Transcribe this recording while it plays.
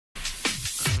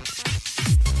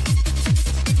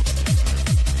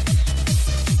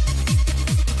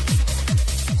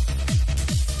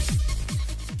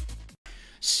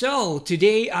So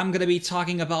today I'm going to be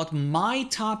talking about my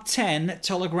top 10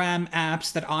 Telegram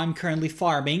apps that I'm currently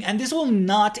farming, and this will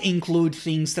not include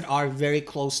things that are very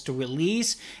close to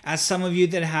release, as some of you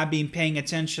that have been paying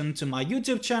attention to my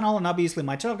YouTube channel and obviously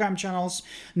my Telegram channels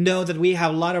know that we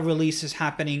have a lot of releases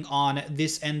happening on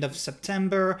this end of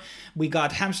September. We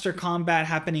got Hamster Combat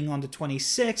happening on the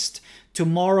 26th.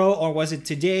 Tomorrow, or was it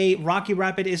today, Rocky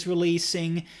Rapid is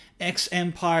releasing, X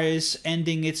Empire is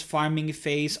ending its farming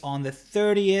phase on the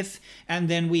 30th, and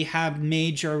then we have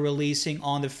Major releasing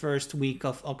on the first week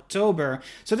of October.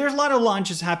 So there's a lot of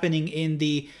launches happening in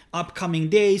the upcoming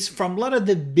days from a lot of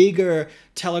the bigger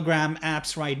Telegram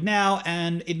apps right now,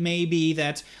 and it may be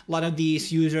that a lot of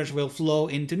these users will flow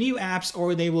into new apps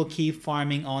or they will keep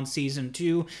farming on Season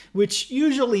 2, which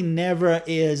usually never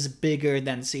is bigger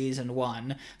than Season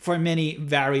 1 for many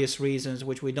various reasons,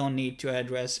 which we don't need to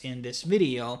address in this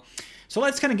video. So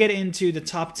let's kind of get into the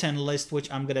top 10 list, which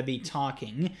I'm going to be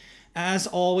talking. As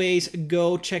always,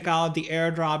 go check out the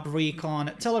Airdrop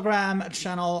Recon Telegram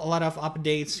channel. A lot of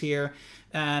updates here,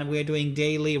 and we're doing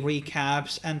daily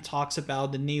recaps and talks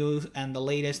about the news and the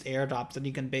latest airdrops that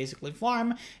you can basically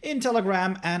farm in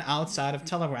Telegram and outside of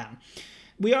Telegram.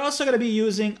 We are also going to be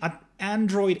using an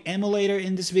Android emulator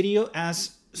in this video,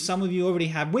 as some of you already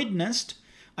have witnessed.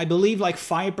 I believe like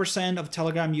 5% of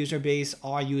Telegram user base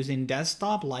are using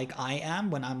desktop, like I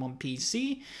am when I'm on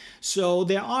PC. So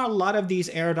there are a lot of these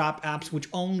airdrop apps which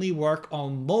only work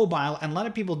on mobile, and a lot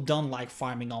of people don't like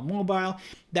farming on mobile.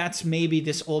 That's maybe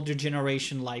this older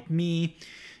generation like me.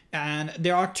 And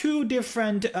there are two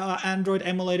different Android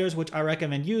emulators which I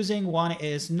recommend using. One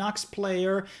is Nux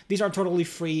Player. These are totally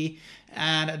free.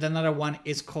 And another one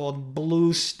is called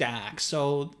BlueStack.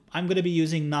 So I'm going to be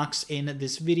using Nux in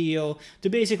this video to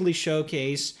basically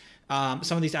showcase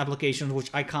some of these applications which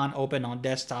I can't open on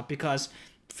desktop, because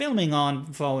filming on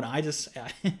phone, I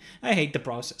hate the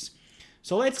process.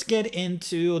 So let's get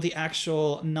into the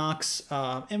actual Nux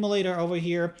emulator over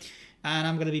here. And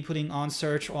I'm going to be putting on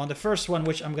search on the first one,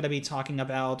 which I'm going to be talking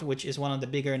about, which is one of the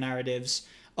bigger narratives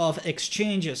of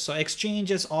exchanges. So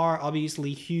exchanges are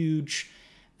obviously huge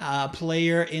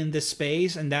player in this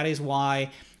space, and that is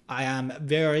why I am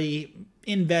very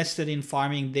invested in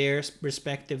farming their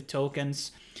respective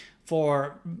tokens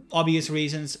for obvious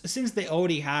reasons, since they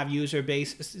already have user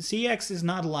base. CX is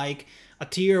not like a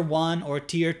tier 1 or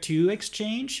tier 2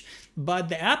 exchange, but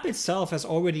the app itself has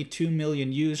already 2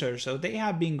 million users, so they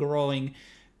have been growing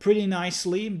pretty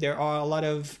nicely. There are a lot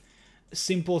of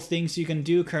simple things you can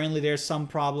do. Currently there's some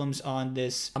problems on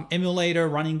this emulator,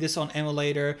 running this on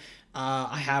emulator.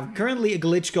 I have currently a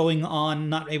glitch going on,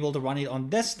 not able to run it on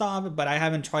desktop, but I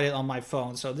haven't tried it on my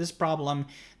phone. So this problem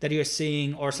that you're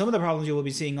seeing, or some of the problems you will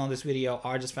be seeing on this video,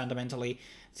 are just fundamentally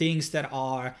things that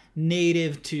are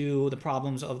native to the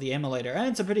problems of the emulator. And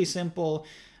it's a pretty simple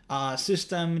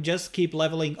system. Just keep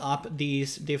leveling up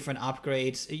these different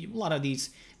upgrades. A lot of these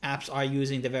apps are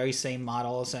using the very same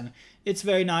models, and it's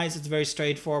very nice. It's very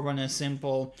straightforward and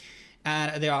simple.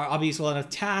 And there are obviously a lot of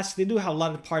tasks. They do have a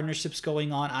lot of partnerships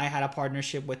going on. I had a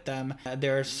partnership with them.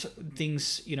 There's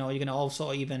things, you can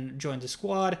also even join the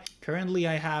squad. Currently,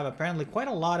 I have apparently quite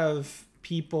a lot of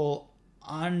people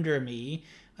under me.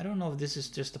 I don't know if this is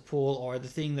just a pool or the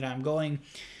thing that I'm going.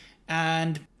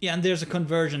 And yeah, and there's a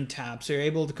conversion tab. So you're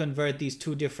able to convert these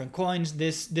two different coins.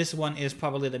 This one is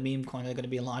probably the meme coin they're going to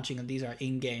be launching, and these are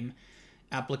in-game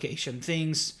application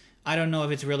things. I don't know if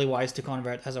it's really wise to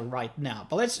convert as of right now,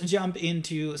 but let's jump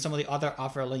into some of the other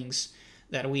offer links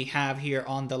that we have here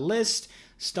on the list,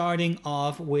 starting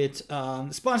off with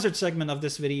the sponsored segment of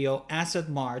this video, Asset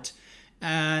Mart.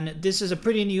 And this is a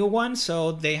pretty new one,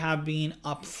 so they have been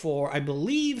up for, I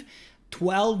believe,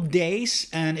 12 days,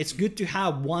 and it's good to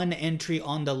have one entry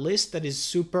on the list that is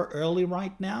super early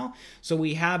right now. So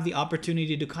we have the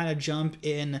opportunity to kind of jump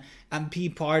in and be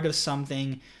part of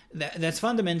something that's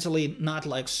fundamentally not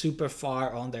like super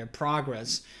far on their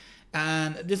progress.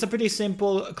 And it's a pretty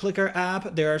simple clicker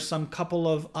app. There are some couple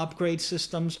of upgrade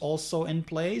systems also in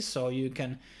place, so you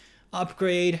can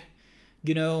upgrade,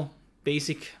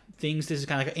 basic things. This is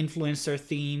kind of like influencer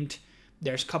themed.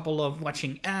 There's a couple of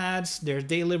watching ads. There's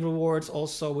daily rewards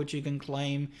also, which you can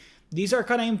claim. These are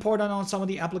kind of important on some of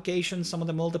the applications. Some of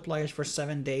the multipliers for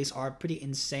 7 days are pretty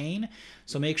insane.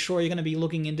 So make sure you're going to be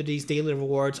looking into these daily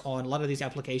rewards on a lot of these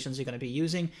applications you're going to be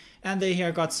using. And they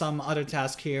here got some other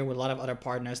tasks here with a lot of other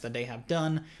partners that they have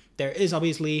done. There is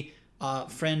obviously a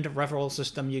friend referral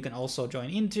system you can also join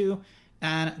into.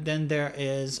 And then there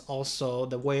is also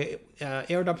the way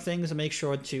airdrop things. So make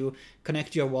sure to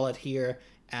connect your wallet here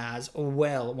as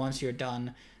well once you're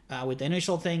done with the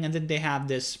initial thing, and then they have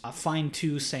this find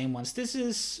two same ones. This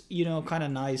is, you know, kind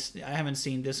of nice. I haven't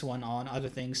seen this one on other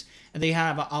things. And they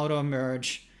have an auto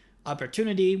merge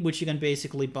opportunity, which you can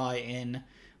basically buy in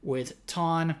with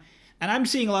Ton. And I'm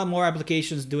seeing a lot more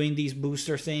applications doing these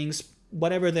booster things,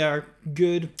 whatever they're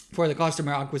good for the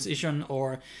customer acquisition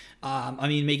or I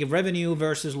mean, make it revenue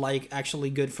versus like actually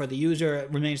good for the user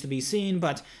remains to be seen,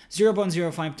 but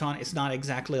 0.05 ton is not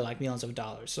exactly like millions of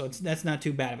dollars, so that's not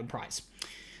too bad of a price.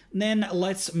 Then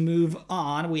let's move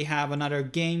on. We have another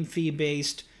game fee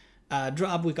based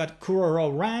drop. We got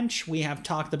Kuroro Ranch. We have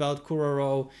talked about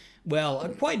Kuroro, well,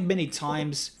 quite many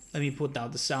times. Let me put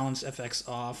out the sounds effects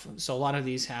off. So a lot of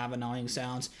these have annoying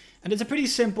sounds. And it's a pretty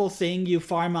simple thing. You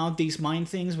farm out these mine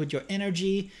things with your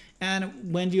energy.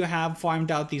 And when you have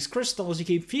farmed out these crystals, you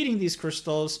keep feeding these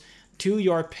crystals to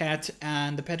your pet.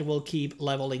 And the pet will keep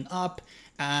leveling up.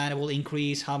 And it will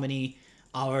increase how many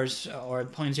hours or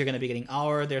points you're going to be getting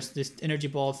hour. There's this energy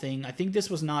ball thing. I think this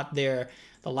was not there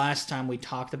the last time we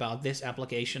talked about this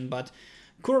application. But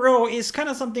Kuroro is kind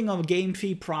of something of a game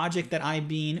fee project that I've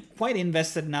been quite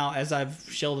invested now, as I've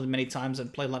shielded many times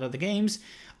and played a lot of the games.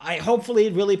 Hopefully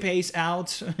it really pays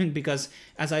out because,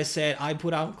 as I said, I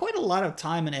put out quite a lot of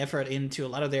time and effort into a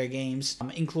lot of their games,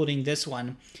 including this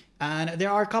one. And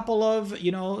there are a couple of,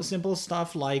 you know, simple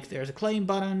stuff like there's a claim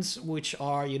buttons, which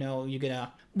are, you know, you get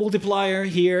a multiplier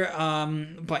here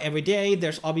by every day.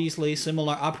 There's obviously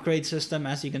similar upgrade system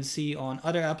as you can see on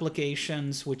other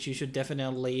applications, which you should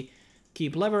definitely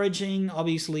keep leveraging.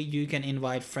 Obviously, you can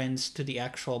invite friends to the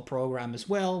actual program as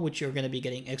well, which you're going to be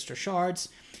getting extra shards.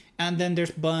 And then there's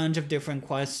a bunch of different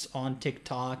quests on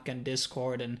TikTok and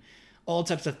Discord and all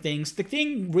types of things.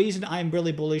 The reason I'm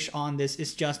really bullish on this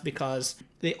is just because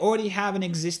they already have an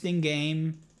existing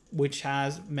game which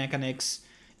has mechanics,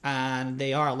 and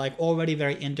they are like already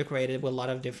very integrated with a lot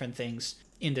of different things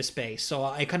in the space. So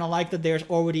I kind of like that there's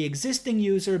already existing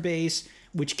user base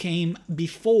which came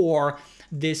before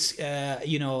this,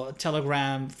 you know,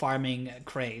 Telegram farming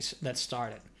craze that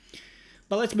started.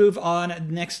 But let's move on.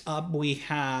 Next up, we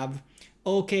have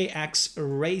OKX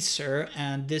Racer,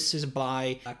 and this is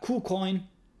by KuCoin.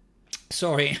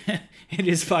 Sorry, it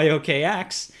is by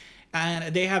OKX.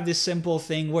 And they have this simple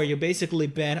thing where you basically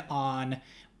bet on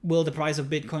will the price of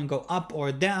Bitcoin go up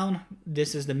or down.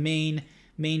 This is the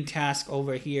main task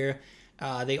over here.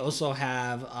 They also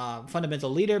have a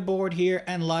fundamental leaderboard here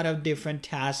and a lot of different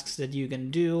tasks that you can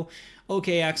do.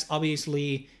 OKX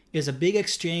obviously is a big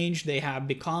exchange. They have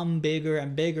become bigger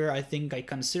and bigger. I think I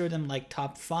consider them like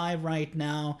top 5 right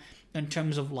now in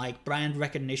terms of like brand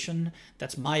recognition.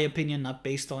 That's my opinion, not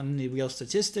based on any real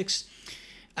statistics.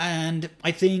 And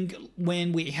I think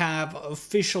when we have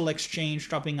official exchange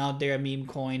dropping out their meme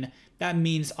coin, that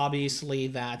means obviously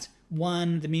that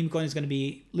one, the meme coin is going to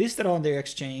be listed on their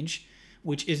exchange,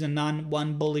 which is a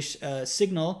one bullish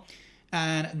signal.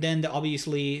 And then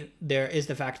obviously there is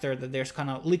the factor that there's kind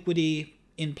of liquidity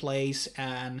in place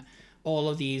and all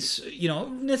of these, you know,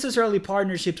 necessarily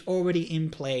partnerships already in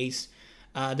place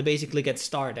to basically get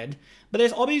started. But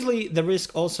there's obviously the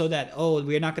risk also that, oh,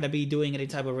 we're not going to be doing any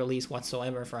type of release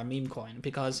whatsoever for a meme coin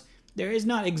because there is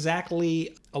not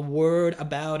exactly a word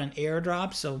about an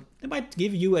airdrop. So they might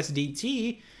give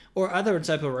USDT or other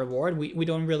type of reward. We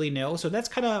don't really know. So that's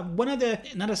kind of one of the,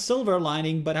 not a silver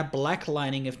lining, but a black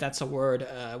lining, if that's a word,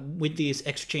 with these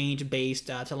exchange-based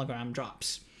Telegram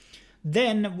drops.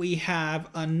 Then we have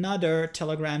another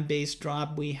Telegram-based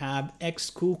drop. We have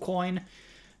XKuCoin.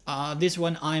 This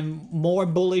one I'm more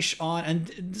bullish on,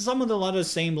 and some of the lot of the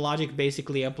same logic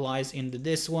basically applies into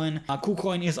this one.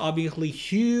 KuCoin is obviously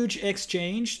huge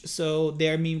exchange, so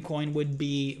their meme coin would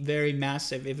be very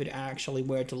massive if it actually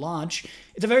were to launch.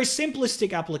 It's a very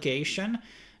simplistic application.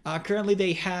 Currently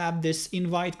they have this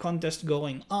invite contest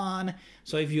going on,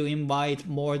 so if you invite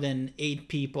more than 8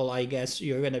 people, I guess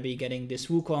you're going to be getting this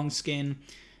Wukong skin.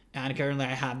 And currently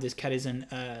I have this Catizen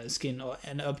skin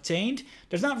obtained.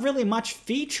 There's not really much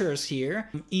features here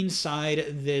inside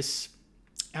this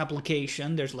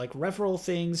application. There's like referral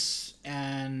things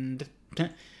and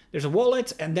there's a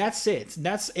wallet, and that's it.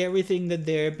 That's everything that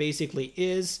there basically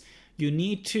is. You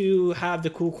need to have the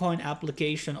KuCoin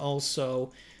application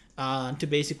also to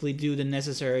basically do the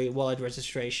necessary wallet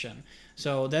registration.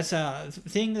 So that's a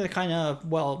thing that kind of,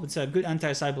 well, it's a good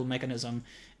anti-cyber mechanism,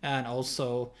 and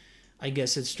also I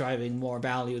guess it's driving more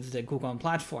value to the KuCoin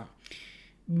platform.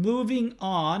 Moving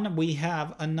on, we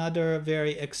have another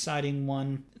very exciting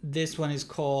one. This one is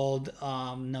called,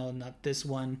 no, not this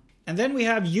one. And then we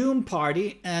have Yum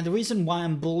Party, and the reason why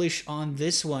I'm bullish on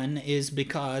this one is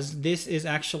because this is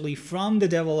actually from the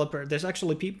developer. There's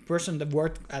actually a person that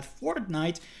worked at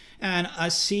Fortnite and a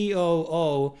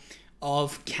COO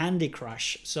of Candy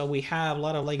Crush. So we have a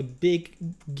lot of like big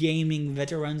gaming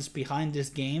veterans behind this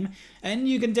game, and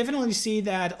you can definitely see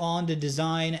that on the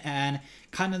design and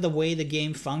kind of the way the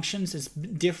game functions. It's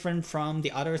different from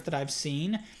the others that I've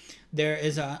seen. There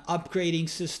is an upgrading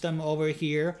system over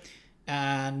here,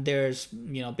 and there's,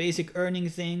 you know, basic earning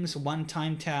things,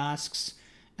 one-time tasks,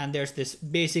 and there's this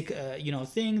basic you know,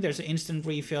 thing. There's instant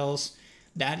refills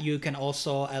that you can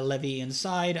also levy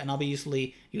inside, and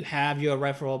obviously you have your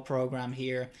referral program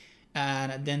here,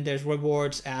 and then there's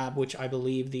rewards app, which I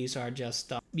believe these are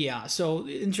just yeah, so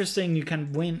interesting. You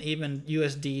can win even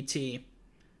USDT.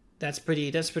 That's pretty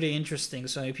interesting.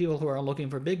 So people who are looking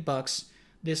for big bucks,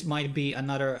 this might be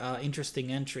another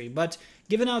interesting entry. But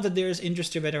given out that there's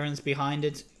industry veterans behind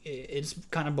it, it's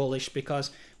kind of bullish,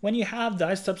 because when you have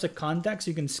those types of contacts,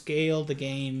 you can scale the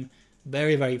game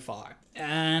very, very far.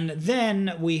 And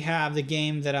then we have the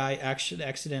game that I actually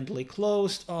accidentally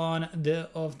closed on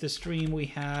the stream. We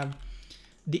have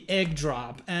the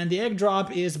Airdrop, and the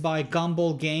Airdrop is by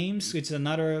Gumball Games. It's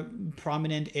another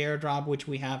prominent airdrop which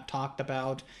we have talked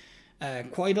about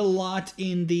quite a lot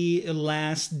in the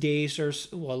last days or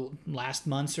well, last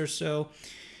months or so.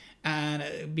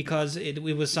 And because it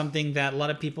was something that a lot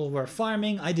of people were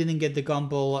farming, I didn't get the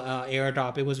Gumball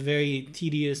airdrop. It was very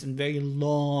tedious and very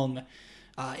long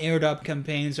airdrop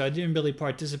campaign, so I didn't really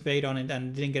participate on it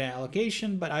and didn't get an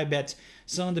allocation, but I bet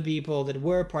some of the people that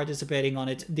were participating on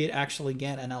it did actually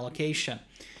get an allocation.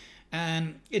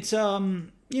 And it's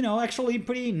you know, actually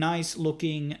pretty nice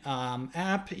looking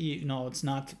app. You know, it's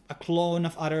not a clone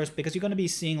of others, because you're going to be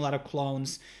seeing a lot of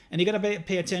clones, and you got to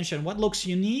pay attention what looks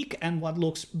unique and what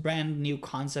looks brand new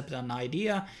concept and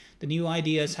idea. The new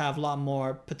ideas have a lot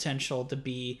more potential to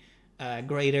be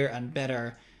greater and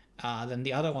better than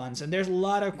the other ones. And there's a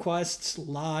lot of quests, a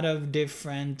lot of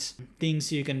different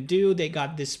things you can do. They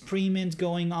got this pre-mint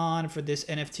going on for this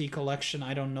NFT collection.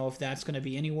 I don't know if that's going to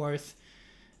be any worth.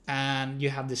 And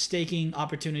you have the staking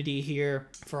opportunity here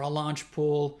for a launch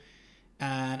pool.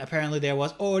 And apparently there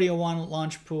was already one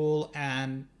launch pool,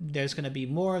 and there's going to be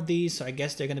more of these. So I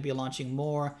guess they're going to be launching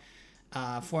more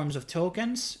forms of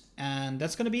tokens. And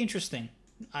that's going to be interesting.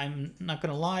 I'm not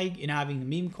going to lie, you know, having a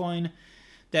meme coin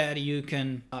that you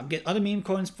can get other meme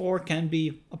coins for can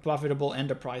be a profitable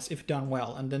enterprise if done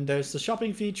well. And then there's the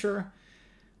shopping feature,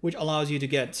 which allows you to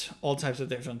get all types of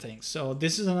different things. So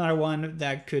this is another one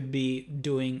that could be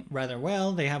doing rather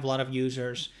well. They have a lot of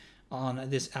users on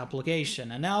this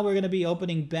application. And now we're going to be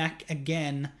opening back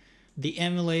again the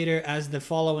emulator, as the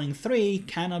following three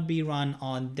cannot be run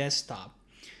on desktop.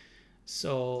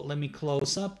 So let me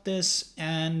close up this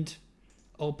and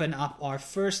open up our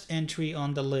first entry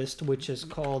on the list, which is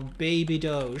called Baby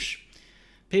Doge.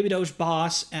 Baby Doge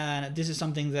Boss, and this is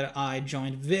something that I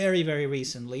joined very, very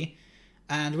recently.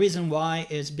 And the reason why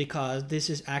is because this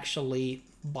is actually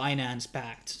Binance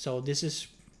backed. So this is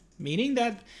meaning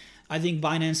that I think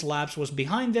Binance Labs was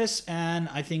behind this, and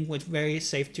I think it's very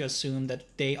safe to assume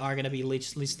that they are going to be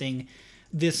listing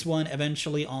this one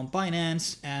eventually on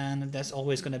Binance, and that's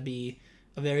always going to be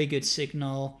a very good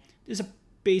signal. There's a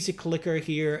basic clicker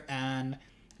here, and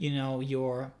you know,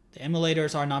 the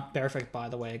emulators are not perfect, by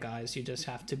the way, guys. You just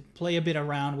have to play a bit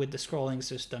around with the scrolling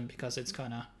system, because it's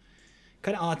kind of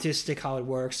autistic how it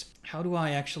works. How do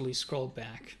I actually scroll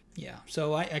back? Yeah,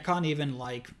 so I can't even,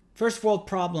 like, first world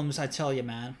problems, I tell you,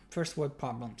 man. First world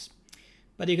problems.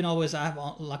 But you can always, I have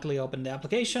luckily opened the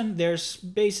application. There's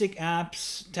basic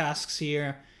apps, tasks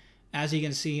here. As you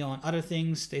can see on other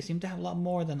things, they seem to have a lot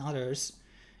more than others.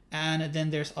 And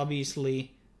then there's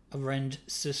obviously a rent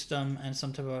system and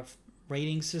some type of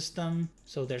rating system.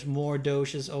 So there's more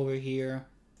doges over here.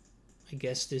 I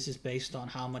guess this is based on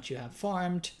how much you have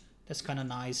farmed. That's kind of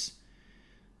nice.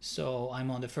 So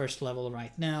I'm on the first level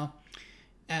right now.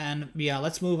 And yeah,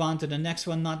 let's move on to the next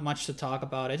one. Not much to talk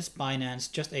about. It's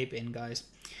Binance. Just ape in, guys.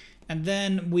 And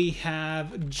then we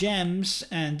have Gems.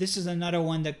 And this is another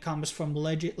one that comes from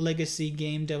legacy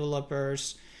game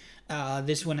developers.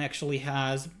 This one actually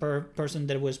has a person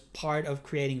that was part of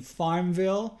creating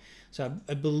Farmville. So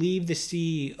I believe the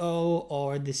CEO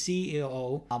or the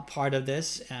CEO are part of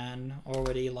this, and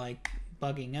already like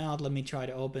bugging out. Let me try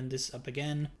to open this up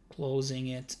again, closing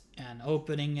it and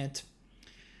opening it.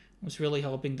 I was really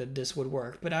hoping that this would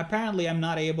work, but apparently I'm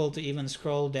not able to even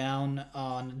scroll down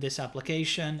on this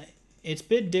application. It's a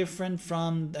bit different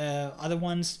from the other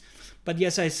ones, but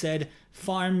yes, I said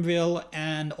Farmville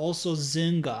and also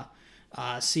Zynga.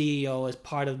 CEO is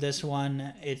part of this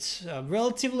one. It's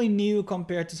relatively new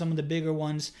compared to some of the bigger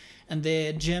ones, and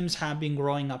the gems have been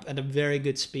growing up at a very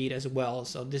good speed as well.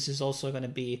 So this is also going to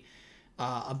be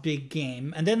a big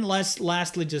game. And then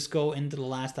lastly, just go into the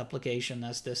last application,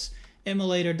 as this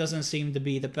emulator doesn't seem to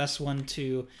be the best one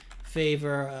to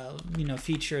favor,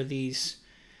 feature these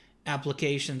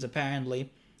applications apparently.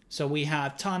 So we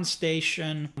have Ton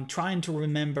Station. I'm trying to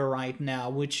remember right now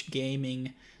which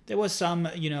gaming. There was some,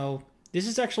 this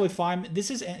is actually fine.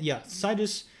 This is,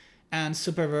 Sidus and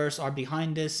Superverse are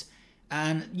behind this.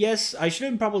 And yes, I should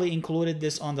have probably included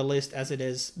this on the list, as it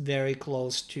is very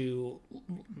close to,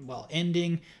 well,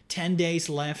 ending. 10 days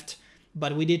left,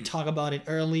 but we did talk about it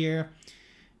earlier.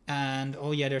 And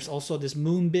oh yeah, there's also this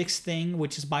Moonbix thing,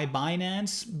 which is by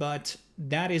Binance, but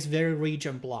that is very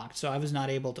region blocked, so I was not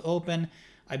able to open.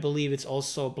 I believe it's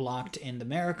also blocked in the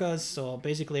Americas, so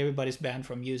basically everybody's banned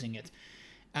from using it.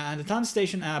 And the Ton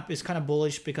Station app is kind of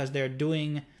bullish because they're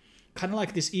doing kind of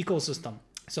like this ecosystem.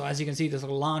 So as you can see, there's a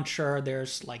launcher,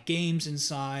 there's like games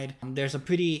inside. There's a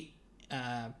pretty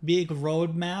big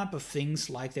roadmap of things,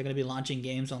 like they're going to be launching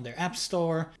games on their app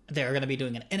store. They're going to be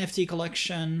doing an NFT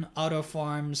collection, auto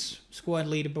farms, squad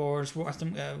leaderboards,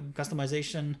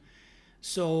 customization.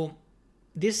 So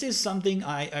this is something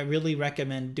I really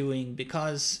recommend doing,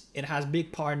 because it has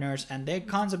big partners, and their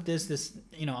concept is this,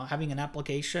 having an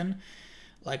application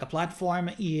like a platform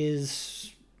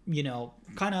is,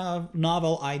 kind of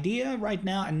novel idea right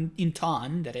now, and in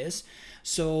Ton, that is.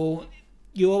 So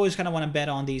you always kind of want to bet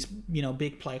on these,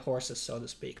 big play horses, so to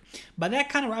speak. But that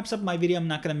kind of wraps up my video. I'm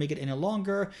not going to make it any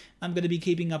longer. I'm going to be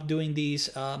keeping up doing these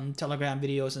Telegram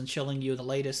videos and showing you the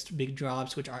latest big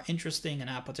drops, which are interesting and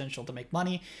have potential to make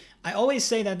money. I always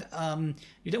say that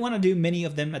you don't want to do many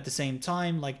of them at the same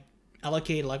time, like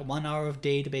allocate like 1 hour of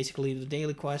day to basically the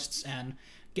daily quests and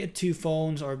get 2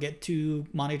 phones or get 2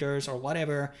 monitors or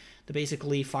whatever to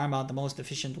basically farm out the most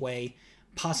efficient way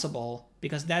possible,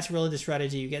 because that's really the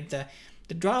strategy. You get the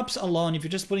drops alone. If you're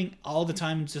just putting all the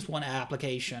time into just one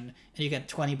application and you get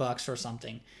 20 bucks or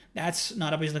something, that's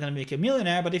not obviously going to make you a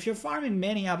millionaire. But if you're farming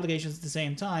many applications at the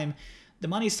same time, the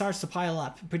money starts to pile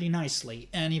up pretty nicely.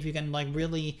 And if you can like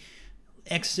really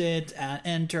exit and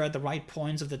enter at the right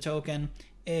points of the token,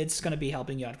 it's going to be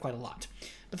helping you out quite a lot.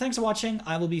 But thanks for watching.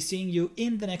 I will be seeing you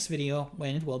in the next video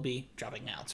when it will be dropping out.